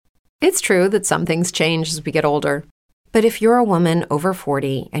It's true that some things change as we get older. But if you're a woman over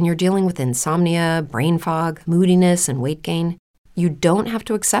 40 and you're dealing with insomnia, brain fog, moodiness, and weight gain, you don't have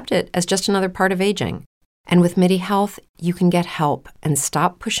to accept it as just another part of aging. And with MIDI Health, you can get help and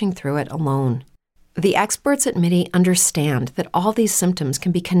stop pushing through it alone. The experts at MIDI understand that all these symptoms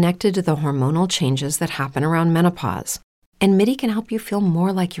can be connected to the hormonal changes that happen around menopause, and MIDI can help you feel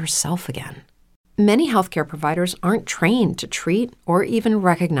more like yourself again. Many healthcare providers aren't trained to treat or even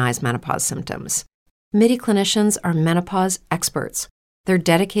recognize menopause symptoms. MIDI clinicians are menopause experts. They're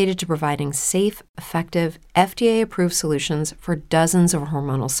dedicated to providing safe, effective, FDA-approved solutions for dozens of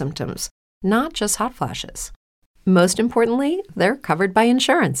hormonal symptoms, not just hot flashes. Most importantly, they're covered by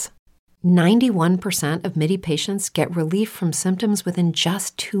insurance. 91% of MIDI patients get relief from symptoms within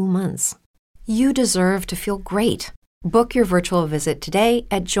just 2 months. You deserve to feel great. Book your virtual visit today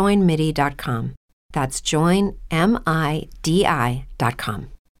at joinmidi.com. That's joinmidi.com.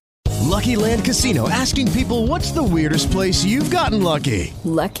 Lucky Land Casino, asking people, what's the weirdest place you've gotten lucky?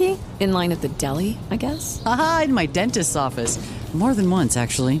 Lucky? In line at the deli, I guess? Aha, in my dentist's office. More than once,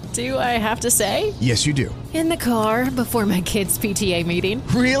 actually. Do I have to say? Yes, you do. In the car before my kids' PTA meeting.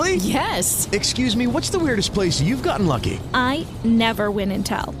 Really? Yes. Excuse me, what's the weirdest place you've gotten lucky? I never win and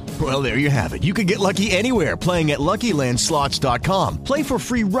tell. Well, there you have it. You can get lucky anywhere, playing at LuckyLandSlots.com. Play for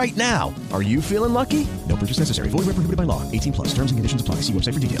free right now. Are you feeling lucky? No purchase necessary. Void where prohibited by law. 18 plus. Terms and conditions apply. See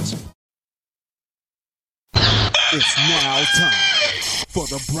website for details. It's now time for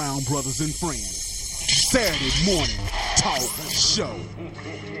the Brown Brothers and Friends Saturday morning talk show.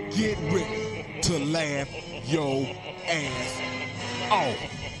 Get ready to laugh your ass off.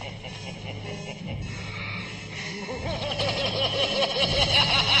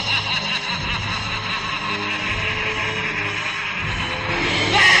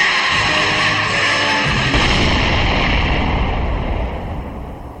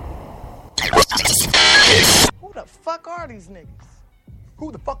 Who the fuck are these niggas?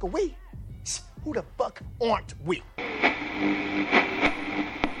 Who the fuck are we? Who the fuck aren't we?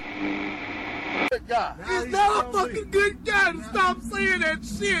 Good guy. He's not a fucking good guy to stop saying that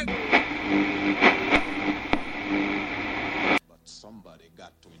shit. But somebody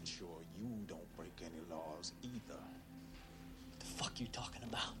got to ensure you don't break any laws either. What the fuck you talking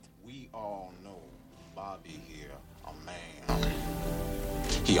about? We all know Bobby here, a man.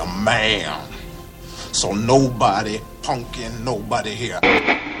 He a man. So nobody punking nobody here.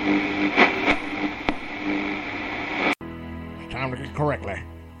 It's time to get correctly.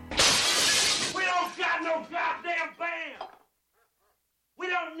 We don't got no goddamn band. We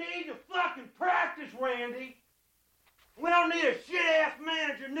don't need to fucking practice, Randy. We don't need a shit-ass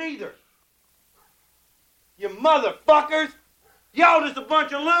manager neither. You motherfuckers. Y'all just a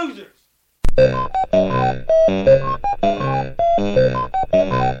bunch of losers.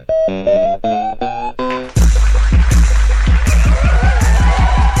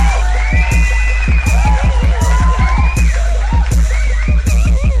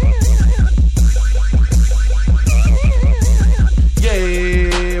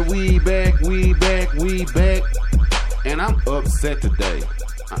 We back, and I'm upset today.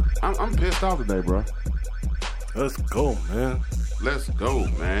 I'm pissed off today, bro. Let's go, man. Let's go,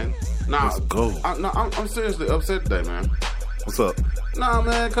 man. Nah, let's go. I'm seriously upset today, man. What's up? Nah,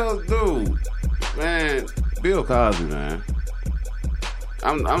 man, cause dude, man, Bill Cosby, man.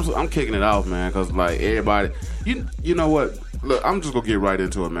 I'm kicking it off, man, cause like everybody, you know what? Look, I'm just gonna get right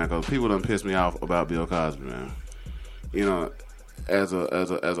into it, man, cause people done pissed me off about Bill Cosby, man. You know, as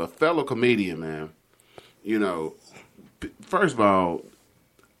a fellow comedian, man. You know, first of all,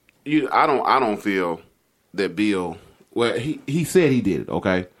 I don't feel that Bill. Well, he said he did it.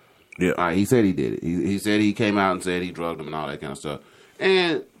 Okay, yeah. All right, he said he did it. He said he came out and said he drugged him and all that kind of stuff.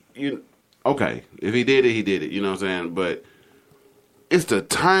 And okay, if he did it, he did it. You know what I'm saying? But it's the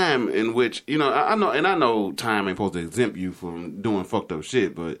time in which I know time ain't supposed to exempt you from doing fucked up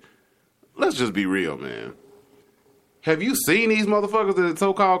shit. But let's just be real, man. Have you seen these motherfuckers that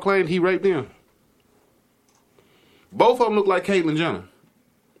so-called claimed he raped them? Both of them look like Caitlyn Jenner.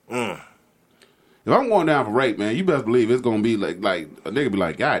 If I'm going down for rape, man, you best believe it's gonna be like a nigga be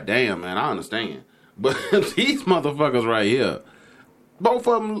like, God damn, man, I understand. But these motherfuckers right here, both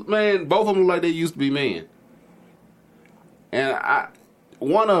of them look like they used to be men. And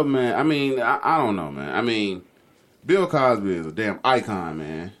one of them, man, I don't know, man. I mean, Bill Cosby is a damn icon,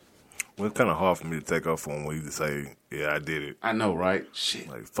 man. Well, it's kind of hard for me to take off on when you just say, yeah, I did it. I know, right? Shit.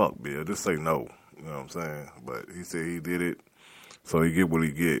 Like, fuck Bill, just say no. You know what I'm saying? But he said he did it, so he get what he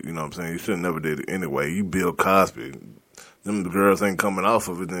get. You know what I'm saying? He should have never did it anyway. You Bill Cosby. Them girls ain't coming off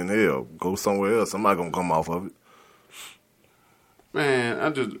of it, then hell, go somewhere else. Somebody gonna come off of it. Man,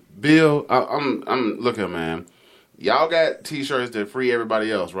 I'm look here, man. Y'all got T-shirts that free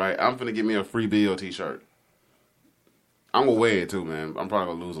everybody else, right? I'm finna get me a free Bill T-shirt. I'm gonna wear it too, man. I'm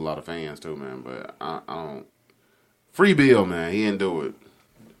probably gonna lose a lot of fans too, man. But I don't. Free Bill, man. He didn't do it.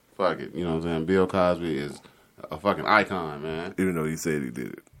 Fuck it. You know what I'm saying? Bill Cosby is a fucking icon, man. Even though he said he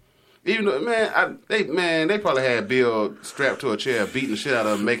did it. Even though, they probably had Bill strapped to a chair, beating the shit out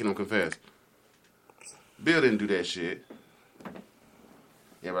of him, making him confess. Bill didn't do that shit.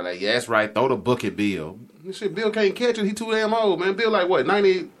 Everybody like, yeah, that's right. Throw the book at Bill. Shit, Bill can't catch it. He too damn old, man. Bill like what?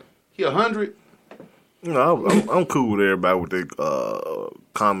 90? He 100? You know, I'm cool with everybody with their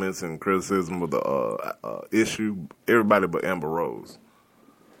comments and criticism of the issue. Everybody but Amber Rose.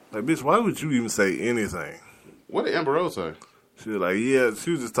 Like, bitch, why would you even say anything? What did Amber Rose say? She was like, yeah,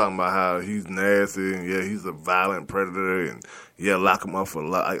 she was just talking about how he's nasty and yeah, he's a violent predator and yeah, lock him up for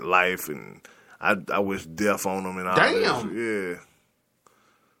life and I wish death on him and all Damn. that. Yeah.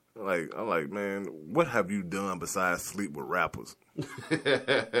 I'm like, man, what have you done besides sleep with rappers?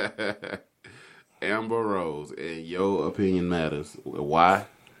 Amber Rose, and your opinion matters. Why?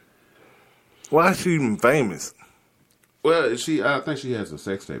 Why is she even famous? Well, I think she has a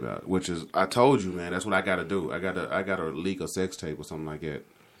sex tape out, which is, I told you, man, that's what I got to do. I got to leak a sex tape or something like that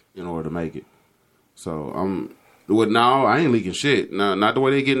in order to make it. So no, I ain't leaking shit. No, not the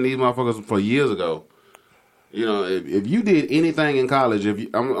way they getting these motherfuckers for years ago. You know, if you did anything in college, I'm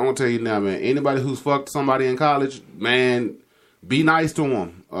gonna tell you now, man. Anybody who's fucked somebody in college, man, be nice to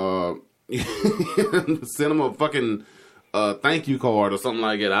them. Send them a fucking thank you card or something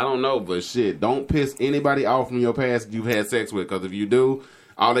like that. I don't know, but shit, don't piss anybody off from your past you've had sex with, because if you do,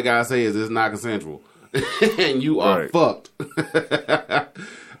 all they gotta say is it's not consensual, and you are fucked.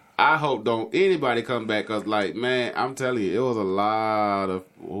 I hope don't anybody come back, because, like, man, I'm telling you, it was a lot of,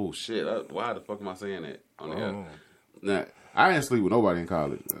 oh, shit, why the fuck am I saying that on the air? Now, I didn't sleep with nobody in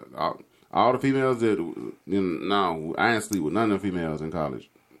college. All the females that, no, I didn't sleep with none of the females in college.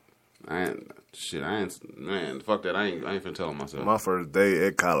 Man, fuck that, I ain't finna tell myself. My first day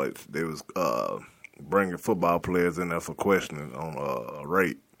at college, they was bringing football players in there for questioning on a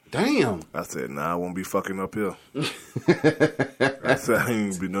rape. Damn. I said, nah, I won't be fucking up here. I said, I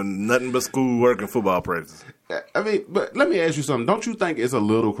ain't be doing nothing but schoolwork and football practice. I mean, but let me ask you something. Don't you think it's a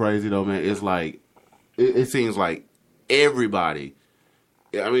little crazy, though, man? It's like, it seems like everybody,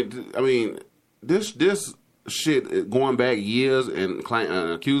 I mean, this shit going back years and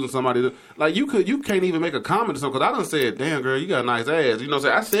accusing somebody, like, you can't even make a comment or something, because I done said, damn, girl, you got a nice ass. You know what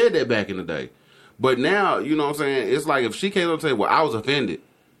I'm saying? I said that back in the day. But now, you know what I'm saying? It's like if she came up and said, well, I was offended,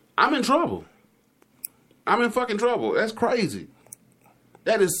 I'm in trouble. I'm in fucking trouble. That's crazy.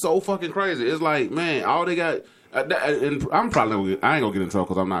 That is so fucking crazy. It's like, man, all they got, and I ain't gonna get in trouble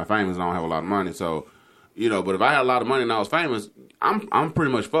because I'm not famous and I don't have a lot of money. So, you know, but if I had a lot of money and I was famous, I'm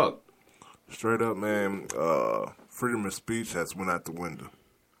pretty much fucked. Straight up, man. Freedom of speech has went out the window.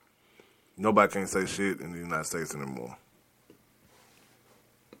 Nobody can say shit in the United States anymore.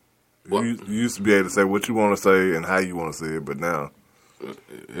 You used to be able to say what you want to say and how you want to say it, but now it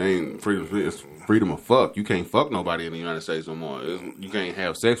ain't freedom. It's freedom of fuck. You can't fuck nobody in the United States no more. You can't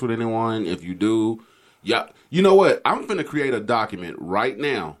have sex with anyone. If you do, yeah. You know what? I'm finna create a document right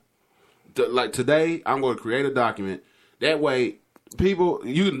now. Like today, I'm going to create a document. That way, people,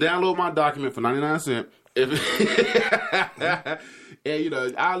 you can download my document for 99 cents. And you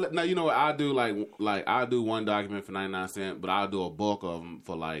know, I'll do like I'll do one document for 99 cents, but I'll do a bulk of them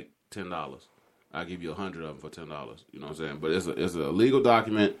for like $10. I'll give you 100 of them for $10. You know what I'm saying? But it's a legal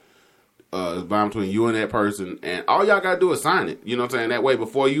document. It's bound between you and that person, and all y'all gotta do is sign it. You know what I'm saying? That way,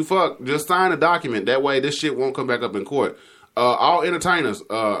 before you fuck, just sign a document. That way, this shit won't come back up in court. All entertainers,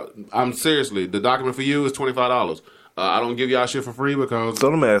 I'm seriously, the document for you is $25. I don't give y'all shit for free because so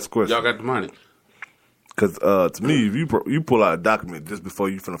let me ask a question. Y'all got the money. Because to me, if you pull out a document just before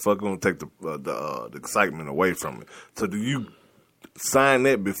you finna fuck, gonna take the excitement away from it. So do you sign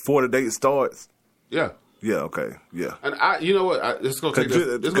that before the date starts? Yeah. Yeah. Okay. Yeah. And you know what? It's gonna take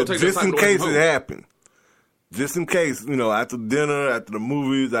just in case it happened. Just in case, you know, after dinner, after the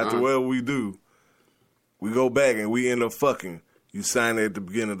movies, after whatever we do, we go back and we end up fucking. You sign it at the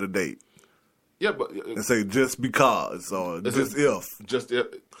beginning of the date. Yeah, but and say just because or just if. Just if.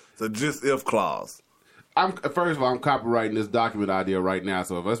 It's a just if clause. First of all, I'm copywriting this document idea right now.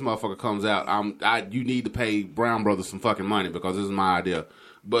 So if this motherfucker comes out, you need to pay Brown Brothers some fucking money because this is my idea.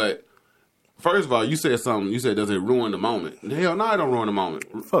 But first of all, you said something. You said, does it ruin the moment? Hell no, it don't ruin the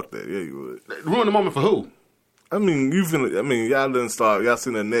moment. Fuck that. Yeah, you would. Ruin the moment for who? I mean, y'all didn't start. Y'all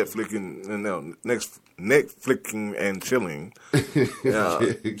seen the Netflixing and chilling.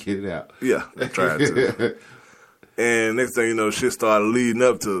 Get it out. Yeah, I tried to. And next thing you know, shit started leading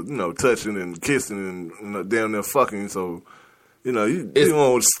up to, you know, touching and kissing and, you know, damn near fucking. So, you know, you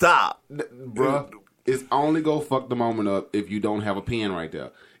won't stop. Bruh, it's only go fuck the moment up if you don't have a pen right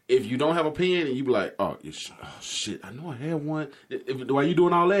there. If you don't have a pen and you be like, oh shit, I know I had one. Why you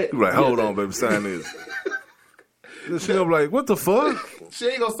doing all that? Right, hold on, baby, sign this. She gonna be like, what the fuck? She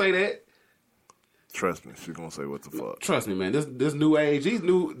ain't gonna say that. Trust me, she gonna say what the fuck. Trust me, man. This new age,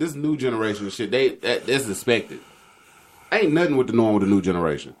 this new generation of shit, that's expected. Ain't nothing with the norm with the new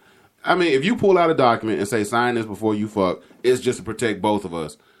generation. I mean, if you pull out a document and say sign this before you fuck, it's just to protect both of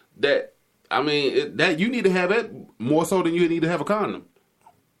us. That you need to have it more so than you need to have a condom.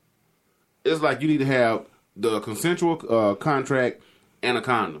 It's like you need to have the consensual contract and a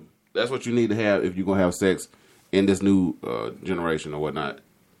condom. That's what you need to have if you're gonna have sex in this new generation or whatnot.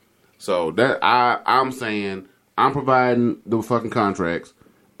 So that I'm saying I'm providing the fucking contracts.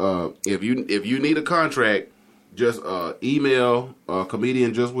 If you need a contract, just email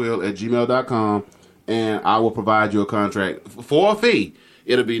comedianjustwill@gmail.com and I will provide you a contract for a fee.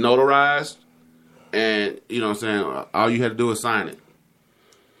 It'll be notarized, and you know what I'm saying. All you have to do is sign it.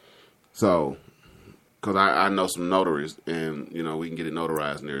 So, because I know some notaries, and you know we can get it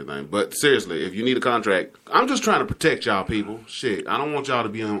notarized and everything. But seriously, if you need a contract, I'm just trying to protect y'all people. Shit, I don't want y'all to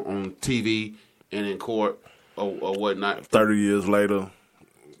be on TV and in court or whatnot. 30 years later.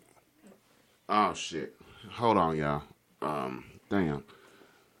 Oh shit! Hold on, y'all. Damn.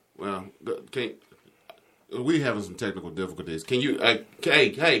 Well, we having some technical difficulties. Can you?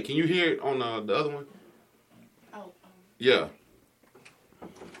 Hey, can you hear it on the other one? Oh. Yeah.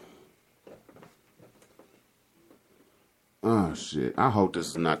 Oh shit! I hope this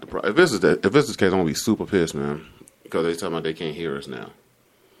is not the problem. If this is the case, I'm gonna be super pissed, man. Because they talking about they can't hear us now.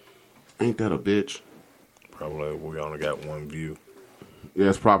 Ain't that a bitch? Probably we only got one view. Yeah,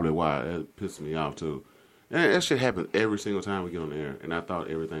 that's probably why. It pisses me off too. And that shit happens every single time we get on the air, and I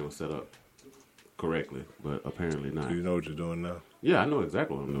thought everything was set up correctly, but apparently not. Do you know what you're doing now? Yeah, I know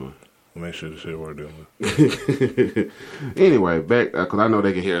exactly what I'm doing. Make sure the shit we're doing. Anyway, back because I know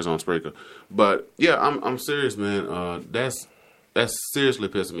they can hear us on Spreaker, but yeah, I'm serious, man. That's seriously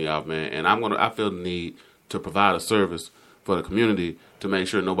pissing me off, man. And I feel the need to provide a service for the community to make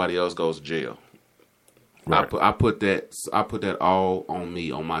sure nobody else goes to jail. Right. I put that all on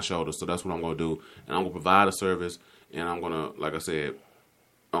me, on my shoulders. So that's what I'm gonna do, and I'm gonna provide a service, and I'm gonna, like I said,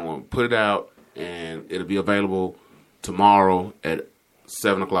 I'm gonna put it out, and it'll be available tomorrow at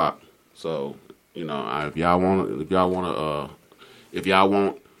 7:00. So, you know, if y'all want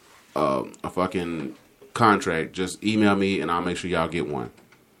a fucking contract, just email me and I'll make sure y'all get one.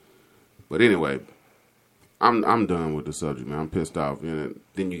 But anyway, I'm done with the subject, man. I'm pissed off. And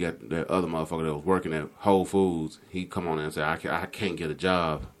then you got that other motherfucker that was working at Whole Foods. He come on there and say I can't get a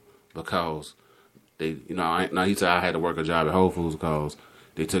job because they, you know, he said I had to work a job at Whole Foods because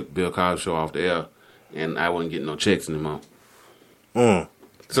they took Bill Cosby show off the air and I wasn't getting no checks anymore.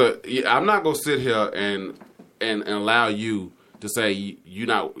 So yeah, I'm not gonna sit here and allow you to say you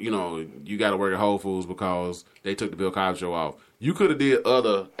got to work at Whole Foods because they took the Bill Cosby show off. You could have did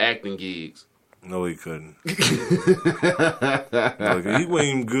other acting gigs. No, he couldn't. No, he wasn't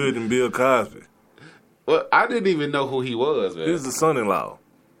even good in Bill Cosby. Well, I didn't even know who he was, man. He was the son-in-law.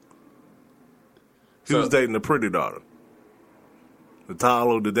 He was dating the pretty daughter. The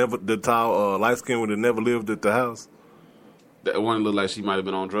tall light skin one that never lived at the house. That one looked like she might have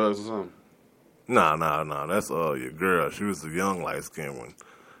been on drugs or something. Nah. That's your girl. She was the young light skinned one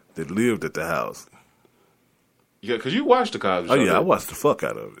that lived at the house. Yeah, because you watched the Cosby Show. Oh yeah, I watched the fuck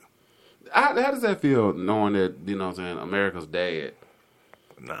out of it. How does that feel knowing that, you know what I'm saying, America's dad?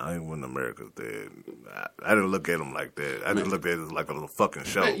 Nah, I ain't wasn't America's dad. I didn't look at him like that. I just looked at it as like a little fucking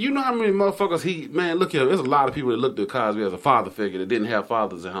show. Man, you know how many motherfuckers look at him. There's a lot of people that looked at Cosby as a father figure that didn't have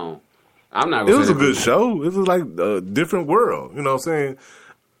fathers at home. I'm not gonna It was a good show. It was like a different world. You know what I'm saying?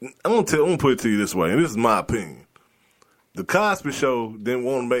 I'm gonna put it to you this way, and this is my opinion. The Cosby Show didn't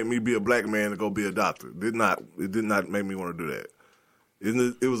want to make me be a black man to go be a doctor. It did not make me want to do that.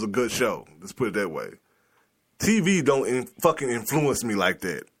 It was a good show. Let's put it that way. TV don't fucking influence me like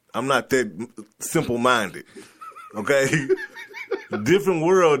that. I'm not that simple-minded. Okay? Different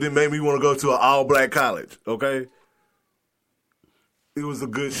world didn't make me want to go to an all-black college. Okay? It was a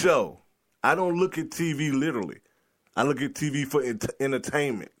good show. I don't look at TV literally. I look at TV for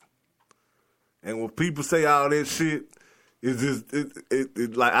entertainment. And when people say all that shit, it's just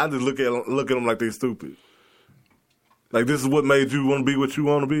like I just look at them like they're stupid. Like, this is what made you want to be what you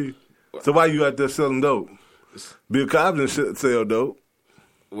want to be. So why you out there selling dope? Bill Cosby didn't sell dope.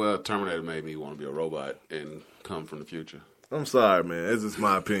 Well, Terminator made me want to be a robot and come from the future. I'm sorry, man. That's just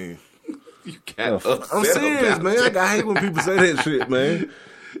my opinion. You got I'm serious, man. I hate when people say that shit, man.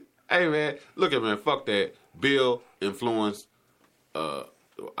 Hey, man, look at man. Fuck that. Bill influenced. I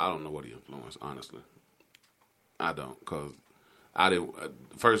don't know what he influenced. Honestly, I don't, cause I didn't.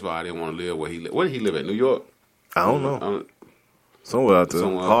 First of all, I didn't want to live where he lived. Where did he live at? New York? I don't know. Somewhere out there.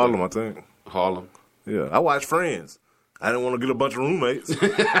 Somewhere out Harlem, there. I think. Harlem. Yeah, I watched Friends. I didn't want to get a bunch of roommates.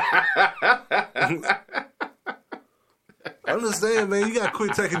 I understand, man. You gotta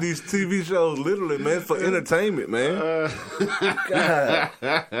quit taking these TV shows literally, man, for entertainment, man. God.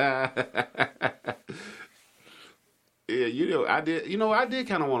 Yeah, you know, I did. You know, I did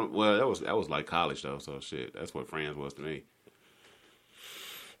kind of want. Well, that was like college though. So shit, that's what Friends was to me.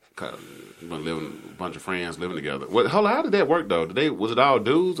 Living a bunch of friends living together. How did that work though? Was it all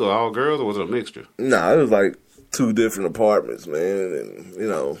dudes or all girls or was it a mixture? Nah, it was like 2 different apartments, man, and you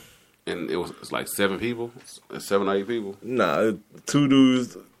know. And it's like 7 people, 7 or 8 people. Nah, 2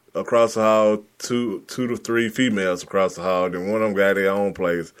 dudes across the hall, 2 to 3 females across the hall. Then one of them got their own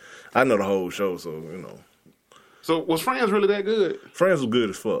place. I know the whole show, so you know. So was Friends really that good? Friends was good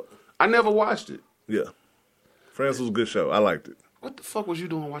as fuck. I never watched it. Yeah, Friends was a good show. I liked it. What the fuck was you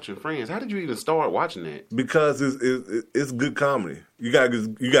doing watching Friends? How did you even start watching that? Because it's good comedy. You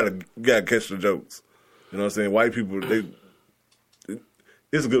gotta catch the jokes. You know what I'm saying? White people,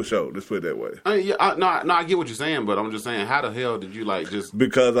 it's a good show. Let's put it that way. I get what you're saying, but I'm just saying, how the hell did you just?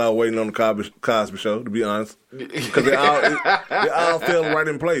 Because I was waiting on the Cosby Show, to be honest. Because they all fell right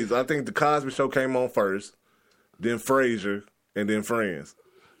in place. I think the Cosby Show came on first, then Frasier, and then Friends.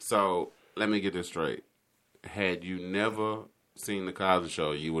 So let me get this straight. Had you never seen the Cosby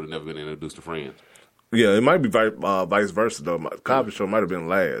Show, you would have never been introduced to Friends. Yeah, it might be vice versa though. Cosby Show might have been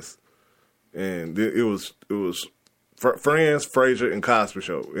last, and it was Friends, Frasier, and Cosby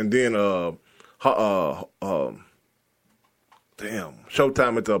Show, and then Showtime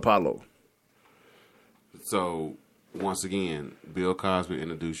at the Apollo. So once again, Bill Cosby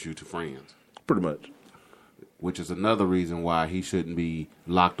introduced you to Friends, pretty much. Which is another reason why he shouldn't be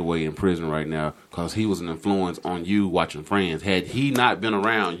locked away in prison right now, because he was an influence on you watching Friends. Had he not been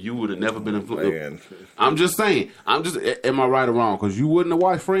around, you would have never been influenced. I'm just saying. Am I right or wrong? Because you wouldn't have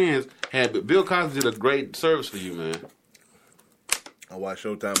watched Friends had Bill Cosby did a great service for you, man. I watched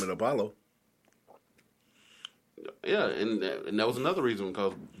Showtime at Apollo. Yeah, and that was another reason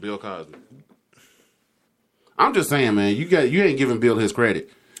because Bill Cosby. I'm just saying, man, you ain't giving Bill his credit.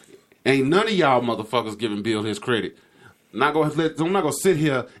 Ain't none of y'all motherfuckers giving Bill his credit. I'm not gonna sit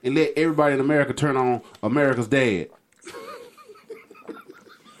here and let everybody in America turn on America's Dad.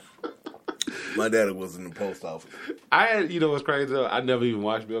 My daddy was in the post office. You know what's crazy though? I never even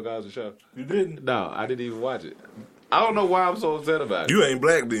watched Bill Cosby's show. You didn't? No, I didn't even watch it. I don't know why I'm so upset about it. You ain't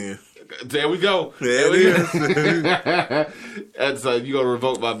black then. There we go. There it is. And so you gonna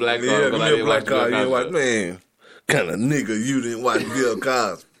revoke my black card? Yeah, because I didn't watch Bill Cosby. You ain't watch, man. Kind of nigga you didn't watch Bill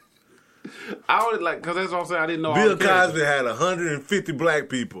Cosby. I would because that's what I'm saying. I didn't know. Bill Cosby had 150 black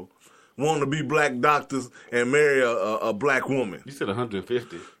people want to be black doctors and marry a black woman. You said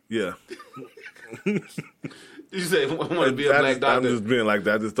 150. Yeah. You said want to be a black doctor. I'm just being like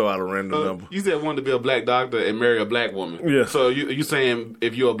that. I just throw out a random number. You said wanted to be a black doctor and marry a black woman. Yeah. So you saying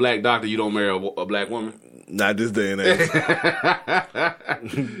if you're a black doctor, you don't marry a black woman? Not this day and age.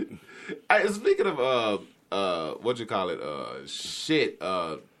 Hey, speaking of what you call it?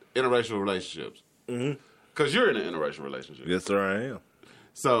 Interracial relationships. Mm-hmm. Because you're in an interracial relationship. Yes, sir, I am.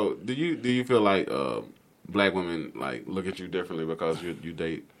 So do you feel like black women look at you differently because you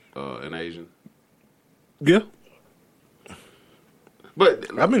date an Asian? Yeah.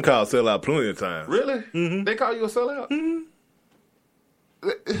 But I've been called sellout plenty of times. Really? Mm-hmm. They call you a sellout? Mm-hmm.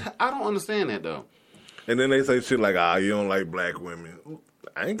 I don't understand that though. And then they say shit like, you don't like black women.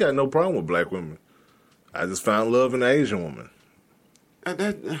 I ain't got no problem with black women. I just found love in an Asian woman. I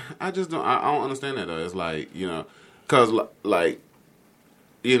just don't. I don't understand that though. It's because I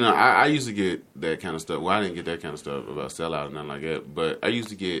used to get that kind of stuff. Well, I didn't get that kind of stuff about sellout and nothing like that. But I used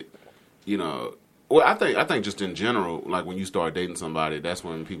to get, well, I think just in general, when you start dating somebody, that's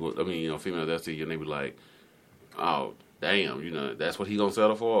when people, females that see you and they be like, oh, damn, that's what he gonna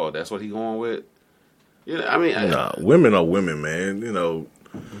settle for, or that's what he going with. Women are women, man.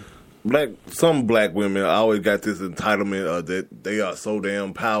 Some black women always got this entitlement that they are so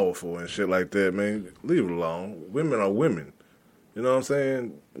damn powerful and shit like that, man. Leave it alone. Women are women. You know what I'm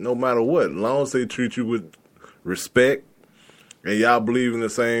saying? No matter what, as long as they treat you with respect and y'all believe in the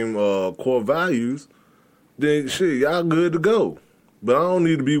same core values, then shit, y'all good to go. But I don't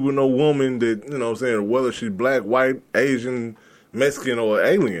need to be with no woman that, whether she's black, white, Asian, Mexican, or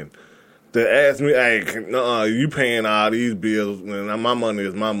alien. that ask me, hey, you paying all these bills, and my money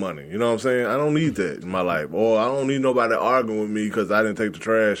is my money. You know what I'm saying? I don't need that in my life. Or I don't need nobody arguing with me because I didn't take the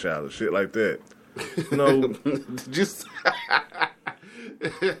trash out or shit like that. You know, Just I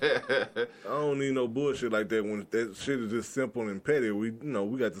don't need no bullshit like that. When that shit is just simple and petty, we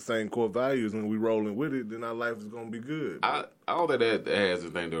got the same core values and we rolling with it, then our life is gonna be good. I don't think that has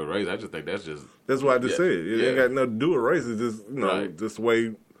anything to do with race. I just think that's just... That's what I just said. It ain't got nothing to do with race. It's just, just the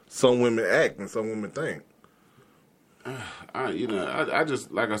way some women act and some women think. I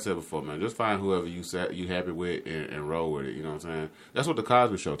just, like I said before, man, just find whoever you happy with and roll with it. You know what I'm saying? That's what the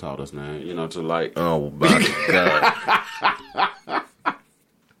Cosby Show taught us, man. You know, to like... Oh, my God.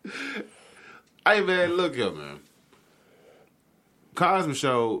 Hey, man, look here, man. Cosby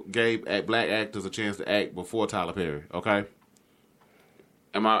Show gave black actors a chance to act before Tyler Perry, okay?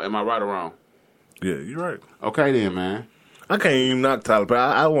 Am I right or wrong? Yeah, you're right. Okay, then, man. I can't even knock Tyler Perry.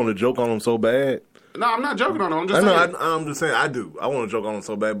 I want to joke on him so bad. No, I'm not joking on him. I'm just saying. I'm just saying I do. I want to joke on him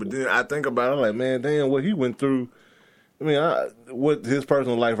so bad, but then I think about it, I'm like, man, damn, what he went through. I mean, what his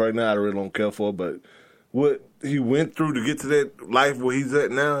personal life right now, I really don't care for, but what he went through to get to that life where he's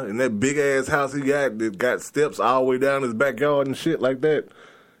at now, and that big ass house he got that got steps all the way down his backyard and shit like that.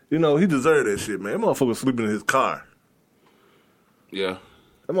 You know, he deserved that shit, man. That motherfucker sleeping in his car. Yeah.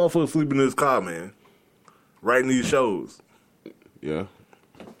 That motherfucker sleeping in his car, man. Writing these shows. Yeah.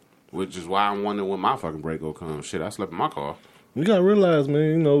 Which is why I'm wondering when my fucking break will come. Shit, I slept in my car. You gotta realize, man,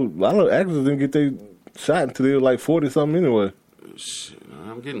 you know, a lot of actors didn't get their shot until they were like 40-something anyway. Shit,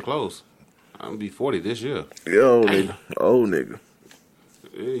 I'm getting close. I'm gonna be 40 this year. Yeah, old nigga.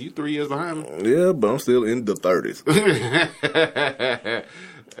 Yeah, you 3 years behind me. Yeah, but I'm still in the 30s.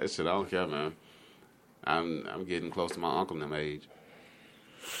 That shit, I don't care, man. I'm getting close to my uncle and them age.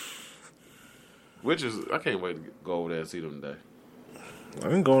 Which is, I can't wait to go over there and see them today. I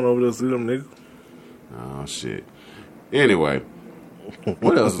ain't going over there to see them niggas. Oh, shit. Anyway,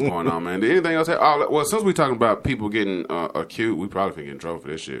 what else is going on, man? Did anything else happen? Well, since we talking about people getting acute, we probably finna get in trouble for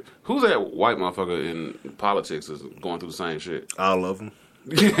this shit. Who's that white motherfucker in politics is going through the same shit? All of them.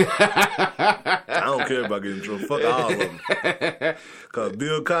 I don't care about getting in trouble. Fuck all of them. Because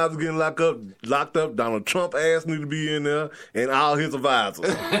Bill Cosby getting locked up, Donald Trump ass need to be in there, and all his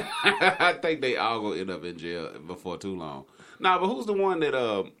advisors. I think they all gonna end up in jail before too long. Nah, but who's the one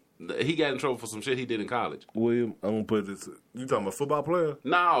that he got in trouble for some shit he did in college? William, I'm gonna put this. You talking about football player?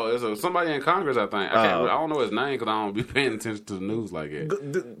 No, it's somebody in Congress. I think I don't know his name because I don't be paying attention to the news like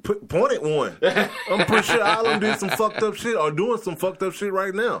that. Point at one. I'm pretty sure all of them did some fucked up shit or doing some fucked up shit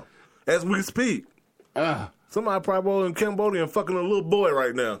right now as we speak. Somebody probably in Cambodia and fucking a little boy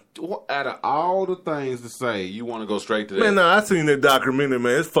right now. Out of all the things to say, you want to go straight to that? Man, I seen that documentary,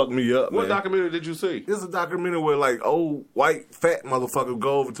 man. It's fucked me up, What documentary did you see? It's a documentary where, like, old, white, fat motherfuckers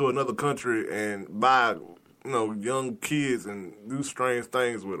go over to another country and buy, young kids and do strange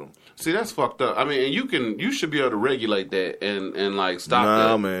things with them. See, that's fucked up. I mean, you should be able to regulate that and like, stop that.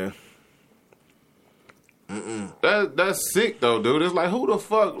 Nah, man. That's sick, though, dude. It's like, who the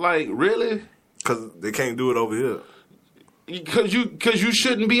fuck, like, really? Because they can't do it over here. Because you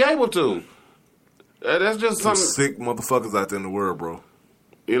shouldn't be able to. That's just some something. Sick motherfuckers out there in the world, bro.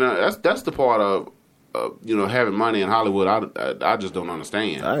 You know, that's the part of having money in Hollywood. I just don't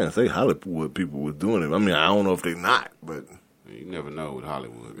understand. I didn't say Hollywood people was doing it. I mean, I don't know if they not, but you never know with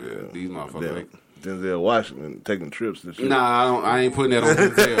Hollywood. Man. These motherfuckers. Denzel Washington taking trips and shit. Nah, I ain't putting that on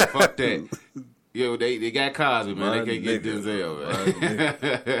Denzel. Fuck that. Yo, they got Cosby, man. They can't get Denzel,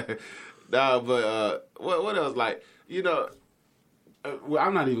 man. Nah, but what else? Like, well,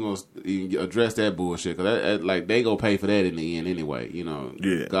 I'm not even gonna address that bullshit because like they gonna pay for that in the end anyway.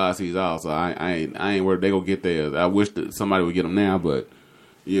 Yeah. God sees all, so I ain't worried. They gonna get theirs. I wish that somebody would get them now, but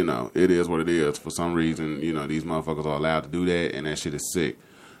it is what it is. For some reason, these motherfuckers are allowed to do that, and that shit is sick.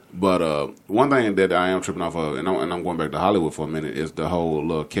 But one thing that I am tripping off of, and I'm going back to Hollywood for a minute, is the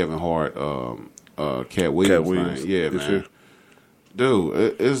whole Kevin Hart, Cat Williams thing. Yeah, man, sure.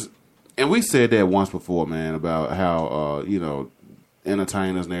 Dude, it's. And we said that once before, man, about how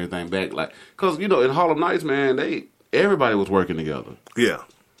entertainers and everything back, like, because in Harlem Nights, man, everybody was working together. Yeah.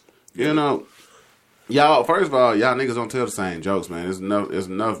 Y'all. First of all, y'all niggas don't tell the same jokes, man. There's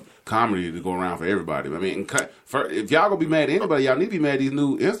enough comedy to go around for everybody. I mean, if y'all gonna be mad at anybody, y'all need to be mad at these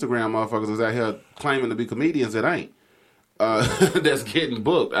new Instagram motherfuckers that's out here claiming to be comedians that ain't. That's getting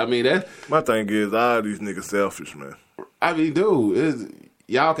booked. I mean, my thing is all these niggas selfish, man. I mean, dude,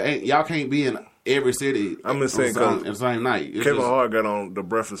 Y'all can't be in every city. I'm just saying, on the same night. Kevin Hart got on The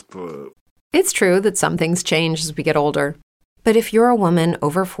Breakfast Club. It's true that some things change as we get older. But if you're a woman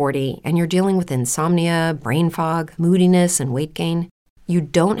over 40 and you're dealing with insomnia, brain fog, moodiness, and weight gain, You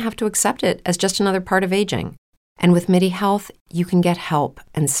don't have to accept it as just another part of aging. And with MIDI Health, you can get help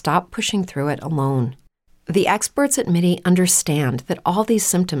and stop pushing through it alone. The experts at MIDI understand that all these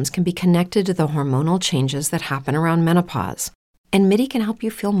symptoms can be connected to the hormonal changes that happen around menopause, and MIDI can help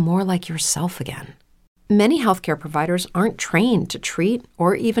you feel more like yourself again. Many healthcare providers aren't trained to treat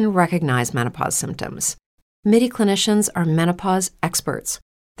or even recognize menopause symptoms. MIDI clinicians are menopause experts.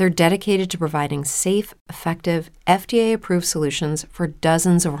 They're dedicated to providing safe, effective, FDA-approved solutions for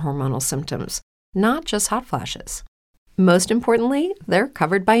dozens of hormonal symptoms, not just hot flashes. Most importantly, they're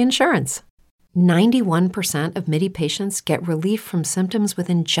covered by insurance. 91% of MIDI patients get relief from symptoms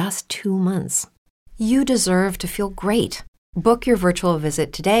within just 2 months. You deserve to feel great. Book your virtual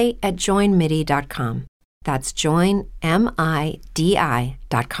visit today at joinmidi.com. That's joinmidi.com.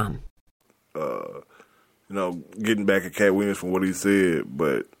 Getting back at Cat Williams from what he said,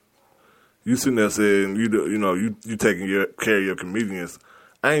 but you sitting there saying you taking care of your comedians.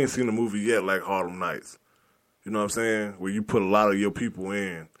 I ain't seen a movie yet like Harlem Nights. You know what I'm saying? Where you put a lot of your people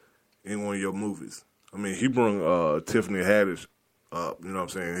in one of your movies. I mean, he brought Tiffany Haddish up. You know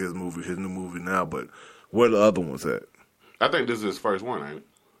what I'm saying? His new movie now. But where the other ones at? I think this is his first one, ain't it?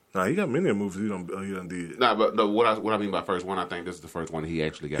 Nah, he got many movies he done did. Nah, but what I mean by first one, I think this is the first one he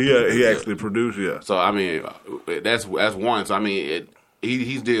actually got. He actually produced, yeah. So I mean, that's one. So I mean,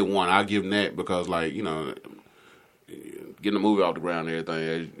 he's did one. I give him that because getting the movie off the ground and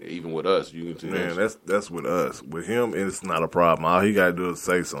everything, even with us, you can see. Man, that's with us. With him, it's not a problem. All he got to do is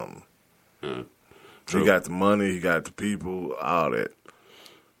say something. He got the money, he got the people, all that.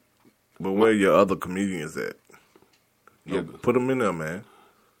 But where your other comedians at? Put them in there, man.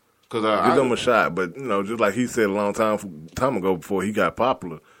 Give them a shot. But, just like he said a long time ago before he got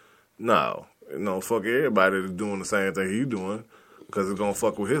popular, fuck everybody that's doing the same thing he doing because it's going to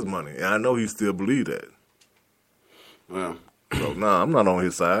fuck with his money. And I know he still believe that. Well. So, I'm not on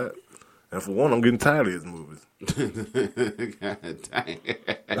his side. And for one, I'm getting tired of his movies. God dang.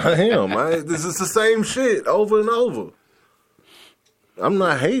 I am. This is the same shit over and over. I'm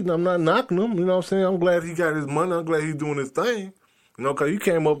not hating. I'm not knocking him. You know what I'm saying? I'm glad he got his money. I'm glad he's doing his thing. Because he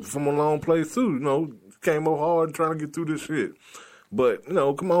came up from a long place, too. Came up hard trying to get through this shit. But,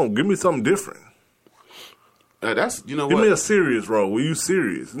 come on. Give me something different. Give me a serious role where you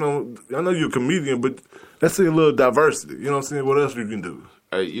serious. I know you're a comedian, but let's see a little diversity. You know what I'm saying? What else you can do?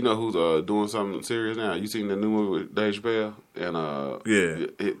 Hey, you know who's doing something serious now? You seen the new movie with Dave Chappelle? And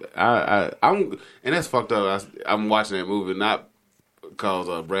I'm and that's fucked up. I'm watching that movie not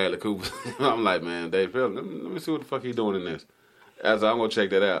because Bradley Cooper. I'm like, man, Dave Chappelle. Let me see what the fuck he doing in this. As I'm gonna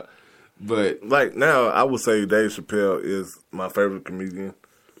check that out. But now, I would say Dave Chappelle is my favorite comedian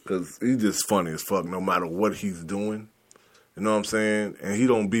because he's just funny as fuck no matter what he's doing. You know what I'm saying? And he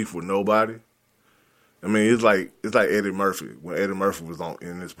don't beef with nobody. I mean, it's like Eddie Murphy when Eddie Murphy was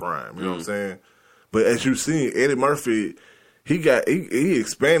in his prime. You know what I'm saying? But as you've seen, Eddie Murphy, he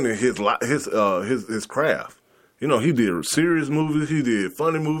expanded his craft. He did serious movies, he did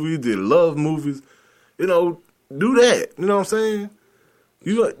funny movies, he did love movies. Do that. You know what I'm saying?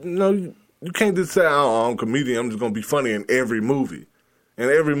 You can't just say, I'm a comedian, I'm just gonna be funny in every movie. In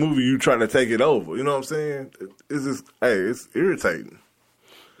every movie, you try to take it over. You know what I'm saying? It's just, it's irritating.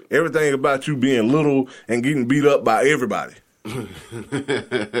 Everything about you being little and getting beat up by everybody.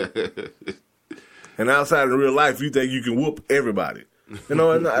 And outside in real life, you think you can whoop everybody.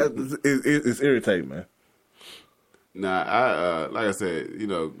 It's irritating, man. Nah, like I said,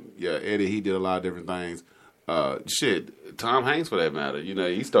 Eddie, he did a lot of different things. Tom Hanks, for that matter,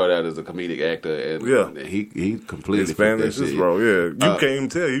 he started out as a comedic actor, and he completely expanded his role. Yeah, you can't even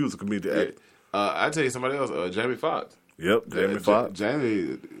tell he was a comedic actor. I tell you somebody else, Jamie Foxx. Yep, Jamie Foxx.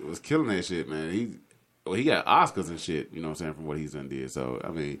 Jamie was killing that shit, man. He got Oscars and shit. You know what I'm saying, from what he's done did. So I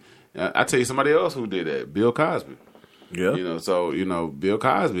mean, I tell you somebody else who did that, Bill Cosby. Yeah. Bill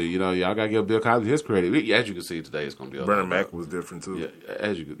Cosby. Y'all gotta give Bill Cosby his credit. As you can see today, it's gonna be. Bernie Mac was different too.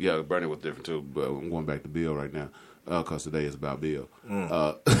 Yeah, Bernie was different too. But I'm going back to Bill right now because today is about Bill.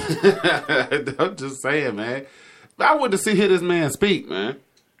 I'm just saying, man. I went to hear this man speak, man.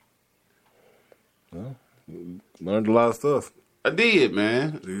 Well, learned a lot of stuff. I did,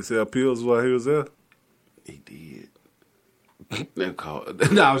 man. Did he sell pills while he was there? He did. No,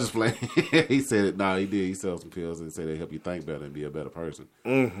 I was just playing. He said it. No, he did. He sold some pills and said they help you think better and be a better person.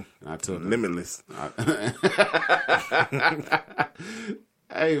 Mm-hmm. And I took Limitless.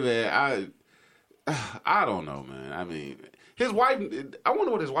 Hey, man, I don't know, man. I mean, his wife. I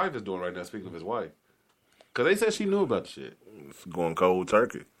wonder what his wife is doing right now. Speaking of his wife, because they said she knew about the shit. It's going cold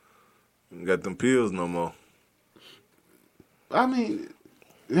turkey. You got them pills no more. I mean,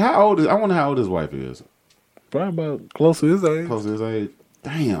 I wonder how old his wife is. Probably about close to his age. Close to his age.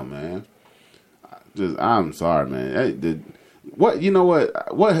 damn, man. I'm sorry, man.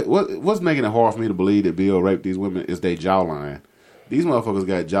 What's making it hard for me to believe that Bill raped these women is their jawline. These motherfuckers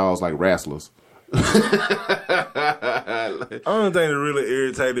got jaws like wrestlers. The only thing that really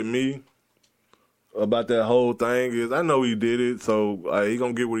irritated me about that whole thing is I know he did it, so he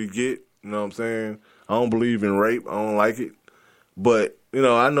gonna get what he get. You know what I'm saying? I don't believe in rape. I don't like it. But,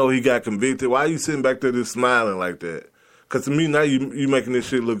 I know he got convicted. Why are you sitting back there just smiling like that? Because to me, now you making this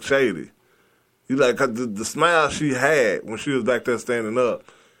shit look shady. You like, cause the smile she had when she was back there standing up,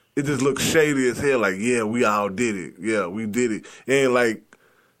 it just looked shady as hell. Like, yeah, we all did it. Yeah, we did it. It ain't like,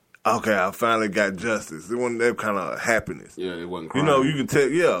 okay, I finally got justice. It wasn't that kind of happiness. Yeah, it wasn't crying. You can tell,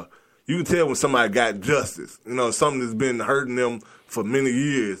 you can tell when somebody got justice. Something that's been hurting them for many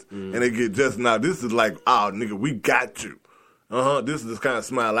years, and they get justice. Now, this is like, oh, nigga, we got you. This is the kind of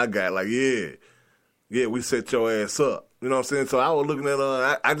smile I got. Like, yeah, we set your ass up. You know what I'm saying? So I was looking at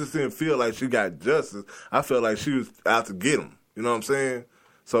her, I just didn't feel like she got justice. I felt like she was out to get him. You know what I'm saying?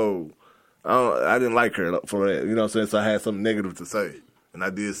 So I didn't like her for that. You know what I'm saying? So I had something negative to say. And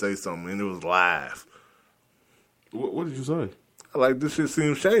I did say something, and it was live. What did you say? Like, this shit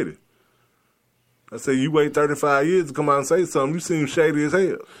seems shady. I said, you wait 35 years to come out and say something. You seem shady as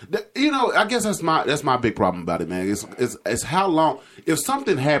hell. I guess that's my big problem about it, man. It's how long. If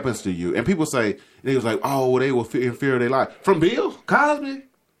something happens to you, and people say, they was like, oh, they were in fear of their life. From Bill Cosby?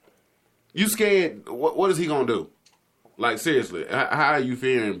 You scared, what is he going to do? Like, seriously, how are you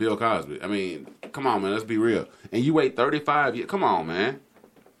fearing Bill Cosby? I mean, come on, man, let's be real. And you wait 35 years? Come on, man.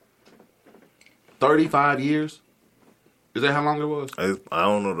 35 years? Is that how long it was? I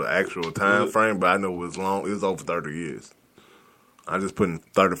don't know the actual time frame, but I know it was long. It was over 30 years. I'm just putting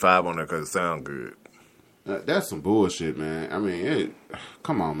 35 on there because it sounds good. That's some bullshit, man. I mean,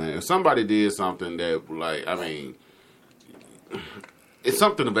 come on, man. If somebody did something that, like, I mean, it's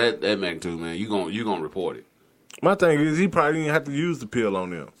something of that magnitude, man, you gonna report it. My thing is, he probably didn't have to use the pill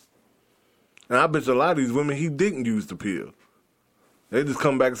on them. And I bet you a lot of these women, he didn't use the pill. They just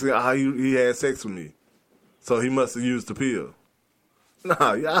come back and say, he had sex with me. So he must have used the pill.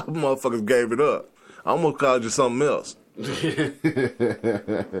 Nah, y'all motherfuckers gave it up. I almost called you something else. Because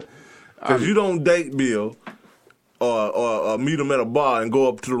you don't date Bill or meet him at a bar and go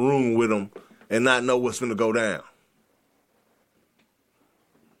up to the room with him and not know what's going to go down.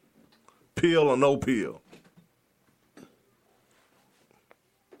 Pill or no pill.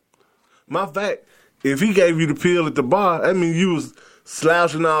 My fact, if he gave you the pill at the bar, that means you was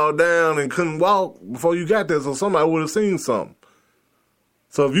slouching all down and couldn't walk before you got there, so somebody would have seen something.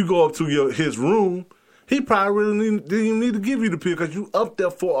 So if you go up to his room, he probably really didn't even need to give you the pill because you up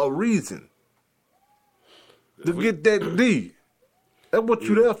there for a reason. To get that D. That's what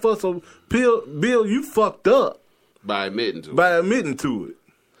you there for. So, Bill, you fucked up. By admitting to it. By admitting to it.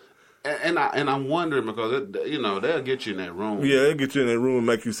 And I'm wondering because, they'll get you in that room. Yeah, they'll get you in that room and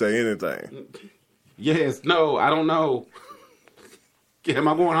make you say anything. Yes, no, I don't know. Am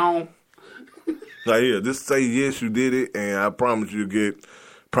I going home? Like, yeah, just say yes, you did it, and I promise you get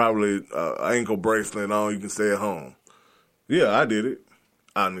probably an ankle bracelet on. You can stay at home. Yeah, I did it.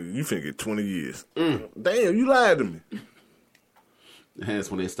 I knew you finna get 20 years. Damn, you lied to me. That's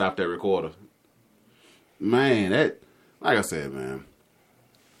when they stopped that recorder. Man, that, like I said, man,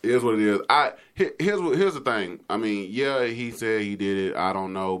 here's what it is. Here's the thing. I mean, yeah, he said he did it. I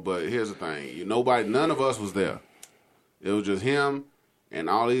don't know, but here's the thing. None of us was there. It was just him and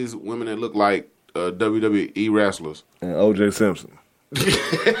all these women that look like WWE wrestlers. And O.J. Simpson.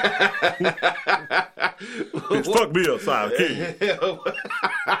 Fuck me upside king.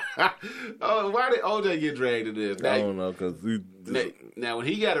 Why did O.J. get dragged into this? I don't know, because now when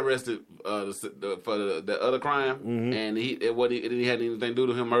he got arrested for the other crime, and it didn't have anything to do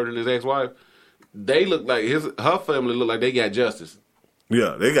with him murdering his ex-wife, they look like her family looked like they got justice.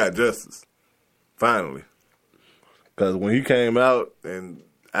 Yeah, they got justice. Finally. Because when he came out and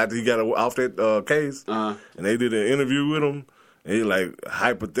after he got off that case, and they did an interview with him, and he like,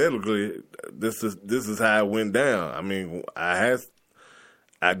 hypothetically, this is how it went down. I mean, I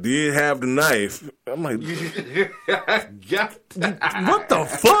did have the knife. I'm like, what the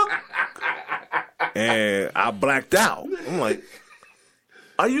fuck? And I blacked out. I'm like,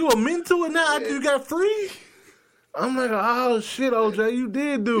 are you a mental now after you got free? I'm like, oh shit, OJ, you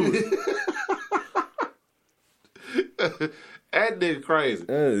did do it. That nigga crazy.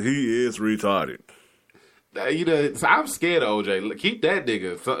 He is retarded. So I'm scared of OJ. Keep that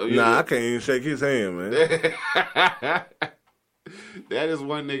nigga. I can't even shake his hand, man. That is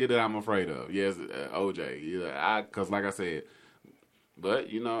one nigga that I'm afraid of. Yes, OJ. Because like I said, But,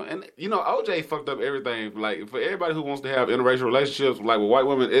 OJ fucked up everything. Like, for everybody who wants to have interracial relationships, like with white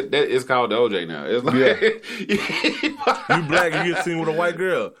women, it's called the OJ now. It's like, You black, you get seen with a white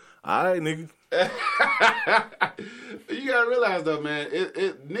girl. All right, nigga. You gotta realize though, man,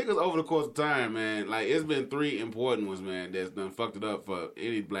 it niggas over the course of time, man, like it's been 3 important ones, man, that's done fucked it up for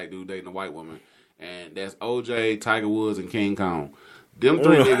any black dude dating a white woman. And that's OJ, Tiger Woods, and King Kong. Them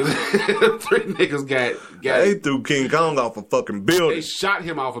 3 niggas got They threw King Kong off a fucking building. They shot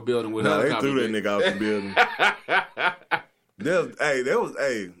him off a building with they threw that nigga off the building.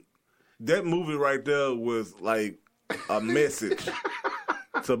 That movie right there was like a message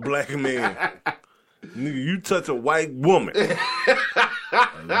to black men. Nigga, you touch a white woman,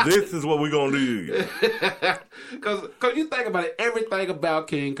 this is what we gonna do to you. Cause you think about it, everything about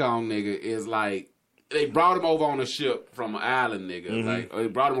King Kong, nigga, is like they brought him over on a ship from an island, nigga. Mm-hmm. Like they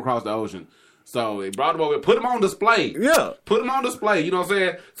brought him across the ocean. So they brought him over, put him on display. Yeah. Put him on display, you know what I'm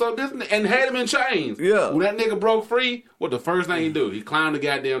saying? So and had him in chains. Yeah. When that nigga broke free, what the first thing he do? He climbed the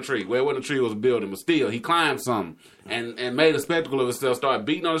goddamn tree. Well, it wasn't a tree, it was a building, but still, he climbed something and made a spectacle of himself, started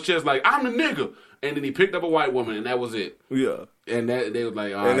beating on his chest like, I'm the nigga. And then he picked up a white woman, and that was it. Yeah. And they was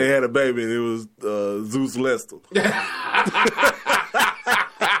like, all and right. they had a baby, and it was Zeus Lester.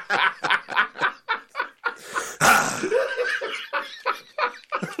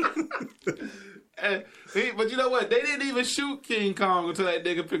 But you know what? They didn't even shoot King Kong until that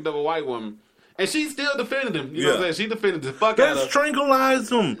nigga picked up a white woman. And she still defended him. You know what I'm saying? She defended the fuck out of him. Let's tranquilize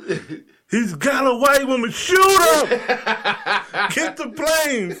him. He's got a white woman. Shoot him. Get the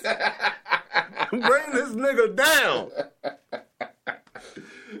planes. Bring this nigga down.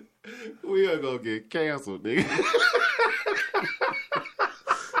 We are going to get canceled, nigga.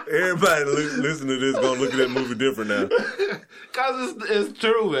 Everybody listen to this going to look at that movie different now. Because it's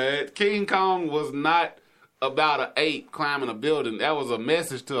true, man. King Kong was not about an ape climbing a building. That was a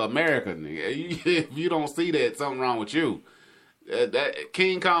message to America, nigga. If you don't see that, something wrong with you. That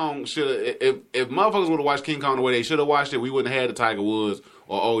King Kong should have... If motherfuckers would have watched King Kong the way they should have watched it, we wouldn't have had the Tiger Woods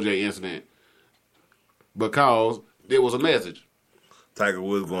or OJ incident. Because there was a message. Tiger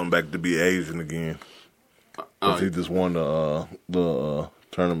Woods going back to be Asian again. He just won the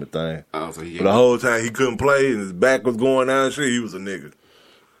tournament thing. So but the whole time he couldn't play and his back was going down and shit, he was a nigga.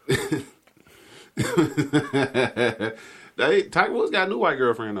 Tiger Woods got a new white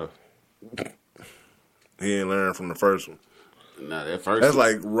girlfriend though. He ain't learned from the first one. Nah, that first That's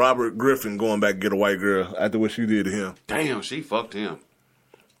like Robert Griffin going back to get a white girl after what she did to him. Damn, she fucked him.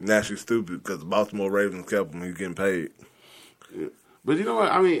 Now she's stupid because the Baltimore Ravens kept him. He's getting paid. Yeah. But you know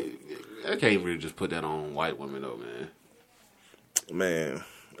what? I mean, I can't really just put that on white women though, man. Man,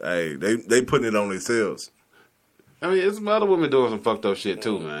 hey, they putting it on themselves. I mean, it's some other women doing some fucked up shit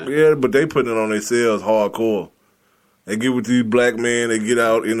too, man. Yeah, but they putting it on themselves hardcore. They get with these black men, they get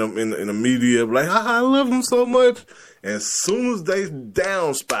out in the media, like, I love them so much. And as soon as they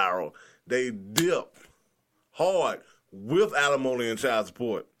down spiral, they dip hard with alimony and child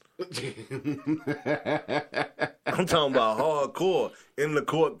support. I'm talking about hardcore in the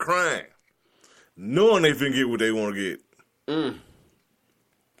court crying, knowing they finna get what they want to get.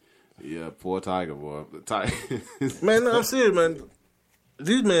 Yeah, poor Tiger, boy. Man, no, I'm serious, man.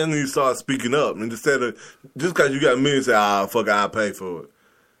 These men need to start speaking up. And instead of, just because you got millions, say, fuck, I'll pay for it.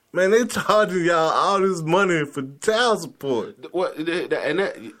 Man, they charging y'all all this money for child support. What?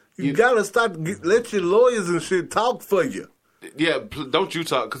 You gotta stop, let your lawyers and shit talk for you. Yeah, don't you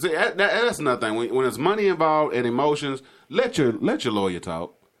talk. Because that's another thing. When there's money involved and emotions, let your lawyer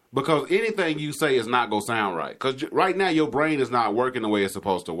talk. Because anything you say is not going to sound right. Because right now your brain is not working the way it's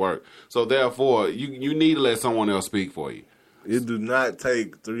supposed to work. So therefore, you need to let someone else speak for you. It do not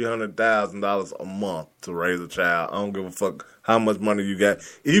take $300,000 a month to raise a child. I don't give a fuck how much money you got.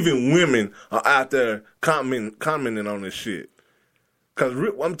 Even women are out there commenting on this shit. Because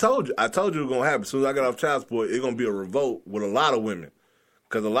I told you it was going to happen. As soon as I got off child support, it's going to be a revolt with a lot of women.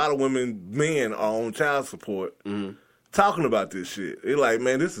 Because a lot of men are on child support talking about this shit. They're like,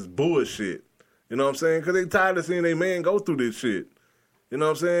 man, this is bullshit. You know what I'm saying? Because they tired of seeing their man go through this shit. You know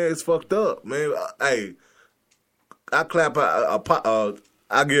what I'm saying? It's fucked up, man. Hey, I clap.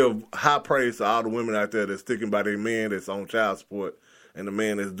 I give high praise to all the women out there that's sticking by their man that's on child support and the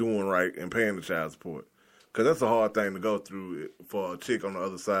man that's doing right and paying the child support. Because that's a hard thing to go through for a chick on the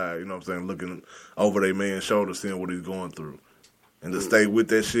other side, you know what I'm saying, looking over their man's shoulder, seeing what he's going through. And to stay with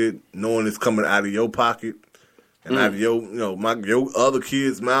that shit, knowing it's coming out of your pocket and out of your other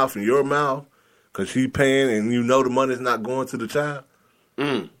kid's mouth and your mouth, because she paying and you know the money's not going to the child.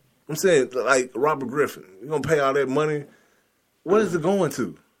 I'm saying, like Robert Griffin, you're going to pay all that money. What is it going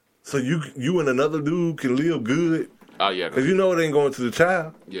to? So you and another dude can live good Oh yeah, because you know it ain't going to the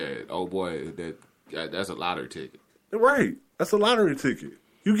child. Yeah, oh boy, that's a lottery ticket. Right, that's a lottery ticket.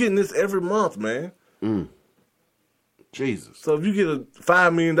 You getting this every month, man. Jesus. So if you get a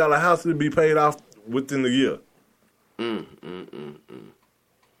 $5 million house, it'll be paid off within the year.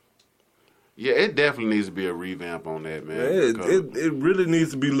 Yeah, it definitely needs to be a revamp on that, man. It really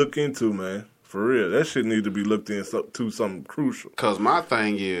needs to be looked into, man. For real, that shit needs to be looked into something crucial. Because my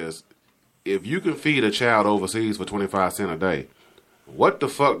thing is, if you can feed a child overseas for 25 cents a day, what the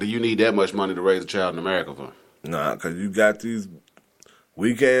fuck do you need that much money to raise a child in America for? Nah, because you got these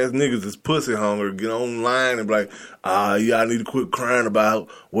weak ass niggas that's pussy hungry, get online and be like, y'all need to quit crying about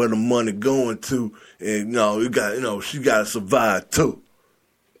where the money going to, and she gotta survive too.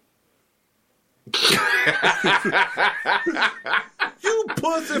 You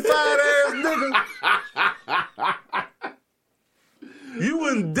pussy-fied ass nigga. You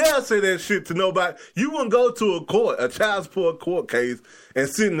wouldn't dare say that shit to nobody. You wouldn't go to a child support court case and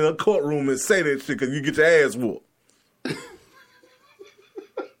sit in a courtroom and say that shit because you get your ass whooped.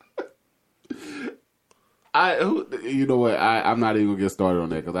 You know what? I'm not even gonna get started on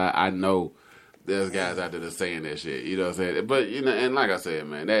that because I know there's guys out there that's saying that shit. You know what I'm saying? But and like I said,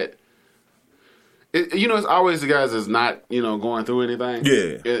 man, it's always the guys that's not going through anything.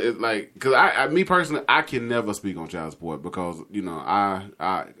 Yeah, it's like because me personally, I can never speak on child support because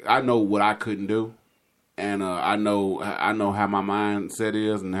I know what I couldn't do, and I know how my mindset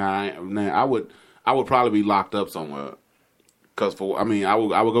is and how I would probably be locked up somewhere because I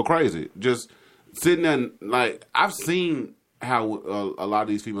would go crazy just sitting there and, like, I've seen how a lot of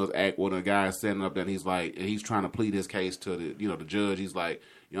these females act when a guy's standing up there and he's trying to plead his case to the judge. He's like,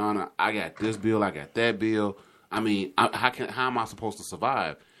 Your Honor, I got this bill, I got that bill. I mean, how am I supposed to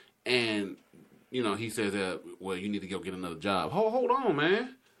survive? And he says that, well, you need to go get another job. Hold on,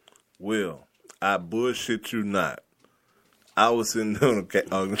 man. Well, I bullshit you not. I was sitting in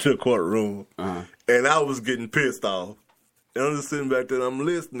the courtroom and I was getting pissed off. And I'm just sitting back there and I'm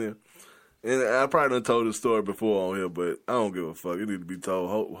listening. And I probably done told this story before on here, but I don't give a fuck. It need to be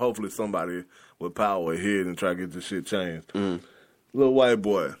told. Hopefully somebody with power ahead and try to get this shit changed. Little a white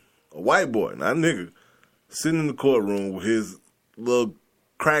boy, not a nigga, sitting in the courtroom with his little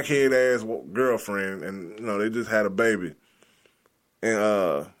crackhead ass girlfriend, and they just had a baby.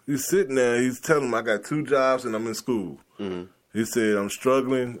 And he's sitting there. He's telling him, I got 2 jobs and I'm in school. He said, I'm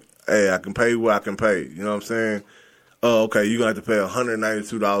struggling. Hey, I can pay what I can pay. You know what I'm saying? Oh, okay, you're going to have to pay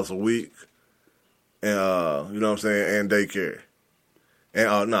 $192 a week. And, you know what I'm saying, and daycare.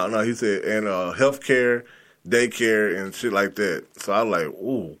 And, no, he said, and healthcare, daycare, and shit like that. So I was like,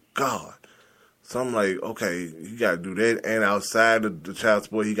 oh, God. So I'm like, okay, you got to do that. And outside of the child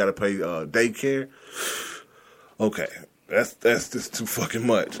support, he got to pay daycare. Okay, that's just too fucking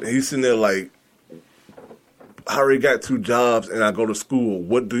much. And he's sitting there like, I already got 2 jobs and I go to school.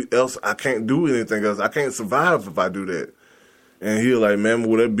 What else? I can't do anything else. I can't survive if I do that. And he was like, man,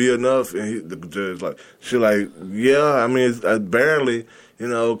 would that be enough? And the judge like, yeah, I mean, it's barely,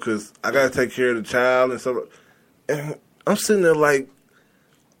 because I got to take care of the child and stuff. And I'm sitting there like,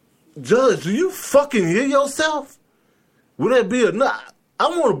 Judge, do you fucking hear yourself? Would that be enough? I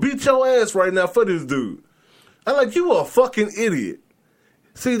want to beat your ass right now for this dude. I'm like, you are a fucking idiot.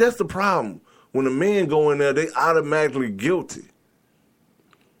 See, that's the problem. When a man go in there, they automatically guilty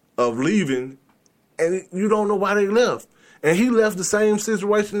of leaving, and you don't know why they left. And he left the same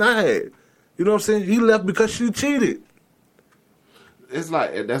situation I had. You know what I'm saying? He left because she cheated. It's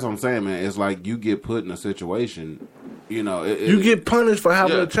like, that's what I'm saying, man. It's like you get put in a situation, you get punished for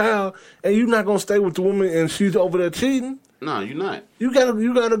having a child, and you're not going to stay with the woman and she's over there cheating. No, you're not. You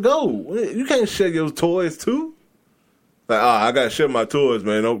gotta go. You can't share your toys, too. Like, I gotta share my toys,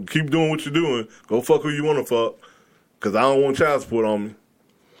 man. Don't keep doing what you're doing. Go fuck who you want to fuck, because I don't want child support on me.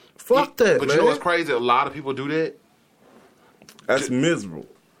 Fuck that, but man. You know what's crazy? A lot of people do that. That's miserable.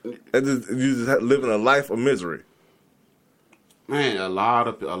 You just living a life of misery. Man, a lot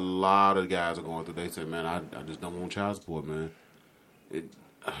of guys are going through. They say, man, I just don't want child support, man.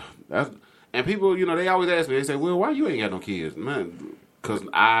 And people, they always ask me. They say, well, why you ain't got no kids, man? Because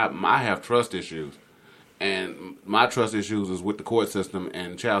I have trust issues, and my trust issues is with the court system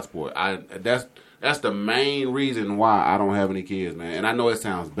and child support. That's the main reason why I don't have any kids, man. And I know it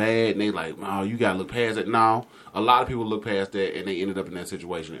sounds bad, and they like, oh, you gotta look past it. No, a lot of people look past that, and they ended up in that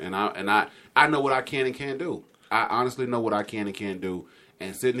situation. And I know what I can and can't do. I honestly know what I can and can't do.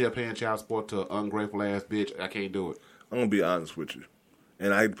 And sitting here paying child support to an ungrateful ass bitch, I can't do it. I'm gonna be honest with you,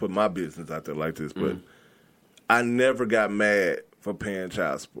 and I hate to put my business out there like this, but I never got mad for paying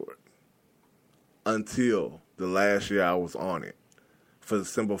child support until the last year I was on it, for the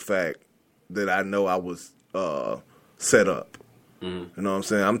simple fact that I know I was set up. You know what I'm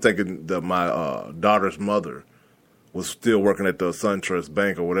saying? I'm thinking that my daughter's mother was still working at the SunTrust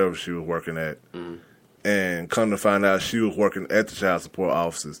Bank or whatever she was working at. And come to find out she was working at the child support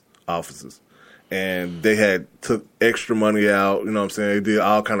offices. And they had took extra money out, you know what I'm saying? They did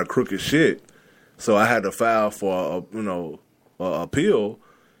all kind of crooked shit. So I had to file for a appeal.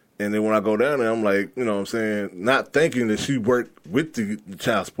 And then when I go down there, I'm like, you know what I'm saying, not thinking that she worked with the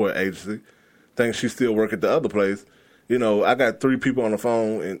child support agency, thinking she still work at the other place. You know, I got 3 people on the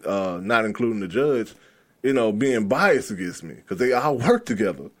phone, and not including the judge, you know, being biased against me because they all work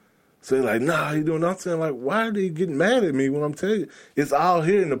together. So they're like, nah, you doing? I'm saying, like, why are they getting mad at me when I'm telling you? It's all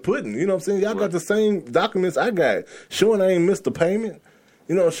here in the pudding. You know what I'm saying? Y'all got the same documents I got, showing I ain't missed a payment.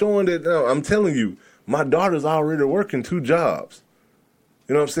 You know, showing that, I'm telling you, my daughter's already working 2 jobs.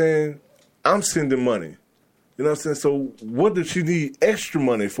 You know what I'm saying? I'm sending money. You know what I'm saying? So what did she need extra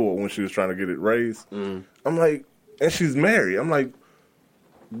money for when she was trying to get it raised? I'm like, and she's married. I'm like,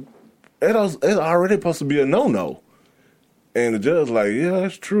 it's already supposed to be a no-no. And the judge like, yeah,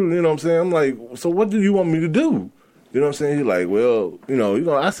 that's true. You know what I'm saying? I'm like, so what do you want me to do? You know what I'm saying? He's like, well, you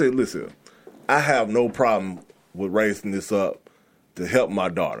know, I said, listen, I have no problem with raising this up to help my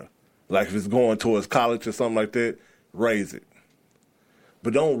daughter. Like if it's going towards college or something like that, raise it.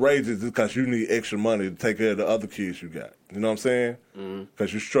 But don't raise it just because you need extra money to take care of the other kids you got. You know what I'm saying?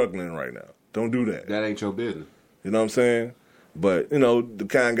 Because you're struggling right now. Don't do that. That ain't your business. You know what I'm saying? But, you know, the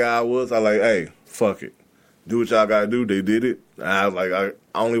kind of guy I was, I like, hey, fuck it. Do what y'all got to do. They did it. I was like,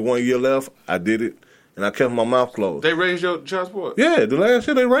 only 1 year left. I did it. And I kept my mouth closed. They raised your child support? Yeah, the last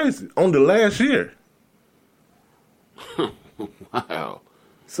year they raised it. On the last year. Wow.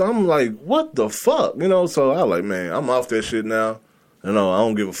 So I'm like, what the fuck? You know, so I was like, man, I'm off that shit now. You know, I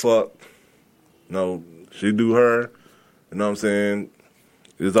don't give a fuck. You know, she do her. You know what I'm saying?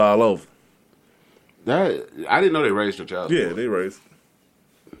 It's all over. I didn't know they raised your child support. Yeah, they raised.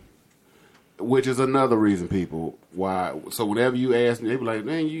 Which is another reason, people, why. So whenever you ask me, they be like,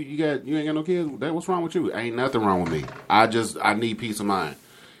 man, you ain't got no kids? What's wrong with you? Ain't nothing wrong with me. I need peace of mind.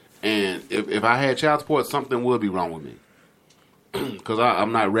 And if I had child support, something would be wrong with me. Because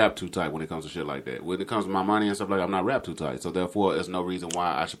I'm not wrapped too tight when it comes to shit like that. When it comes to my money and stuff like that, I'm not wrapped too tight. So therefore, there's no reason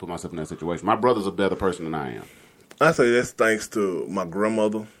why I should put myself in that situation. My brother's a better person than I am. I say that's thanks to my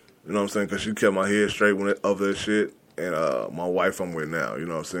grandmother. You know what I'm saying? Because she kept my head straight of that shit. And my wife I'm with now, you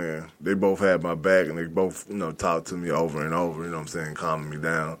know what I'm saying? They both had my back, and they both, you know, talked to me over and over, you know what I'm saying, calming me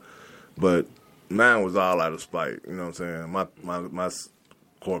down. But mine was all out of spite, you know what I'm saying? My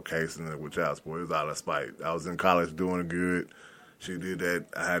court case with child support was out of spite. I was in college doing good. She did that.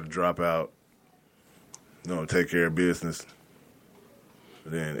 I had to drop out, you know, take care of business.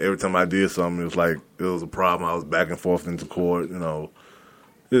 And then every time I did something, it was like it was a problem. I was back and forth into court, you know.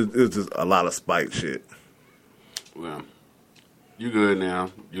 It was just a lot of spite shit. Well, you good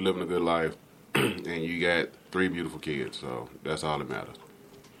now. You living a good life. And you got 3 beautiful kids, so that's all that matters.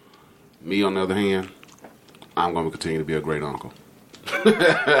 Me, on the other hand, I'm going to continue to be a great uncle.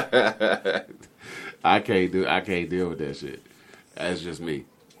 I can't deal with that shit. That's just me.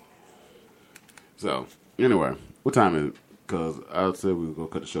 So, anyway, what time is it? Because I said we were going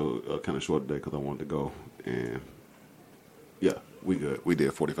to cut the show kind of short today because I wanted to go. And, yeah, we good. We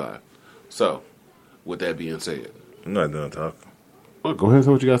did 45. So, with that being said. I'm not done talking. Well, go ahead and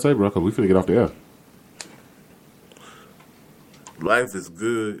say what you got to say, bro, because we finna get off the air. Life is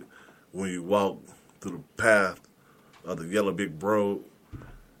good when you walk through the path of the yellow brick road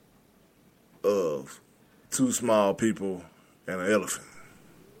of 2 small people and an elephant.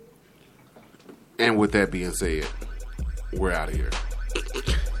 And with that being said, we're out of here.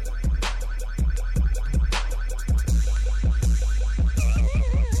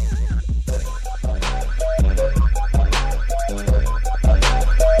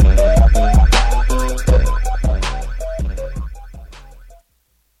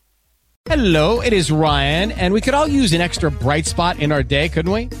 Hello, it is Ryan, and we could all use an extra bright spot in our day,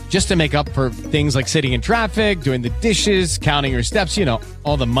 couldn't we? Just to make up for things like sitting in traffic, doing the dishes, counting your steps, you know,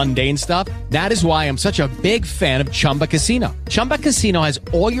 all the mundane stuff. That is why I'm such a big fan of Chumba Casino. Chumba Casino has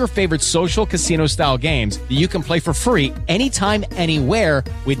all your favorite social casino-style games that you can play for free anytime, anywhere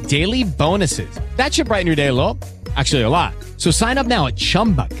with daily bonuses. That should brighten your day a little. Actually, a lot. So sign up now at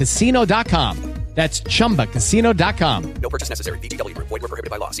ChumbaCasino.com. That's ChumbaCasino.com. No purchase necessary. VGW Group. Void where prohibited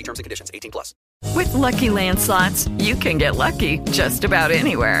by law. See terms and conditions. 18+. With Lucky Land Slots, you can get lucky just about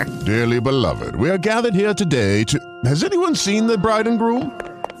anywhere. Dearly beloved, we are gathered here today to... Has anyone seen the bride and groom?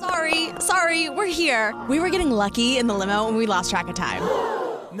 Sorry, we're here. We were getting lucky in the limo and we lost track of time.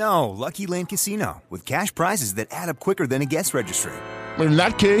 No, Lucky Land Casino. With cash prizes that add up quicker than a guest registry. In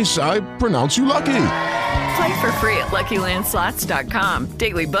that case, I pronounce you lucky. Play for free at LuckyLandSlots.com.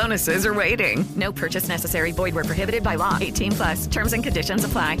 Daily bonuses are waiting. No purchase necessary. Void where prohibited by law. 18+. Terms and conditions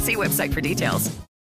apply. See website for details.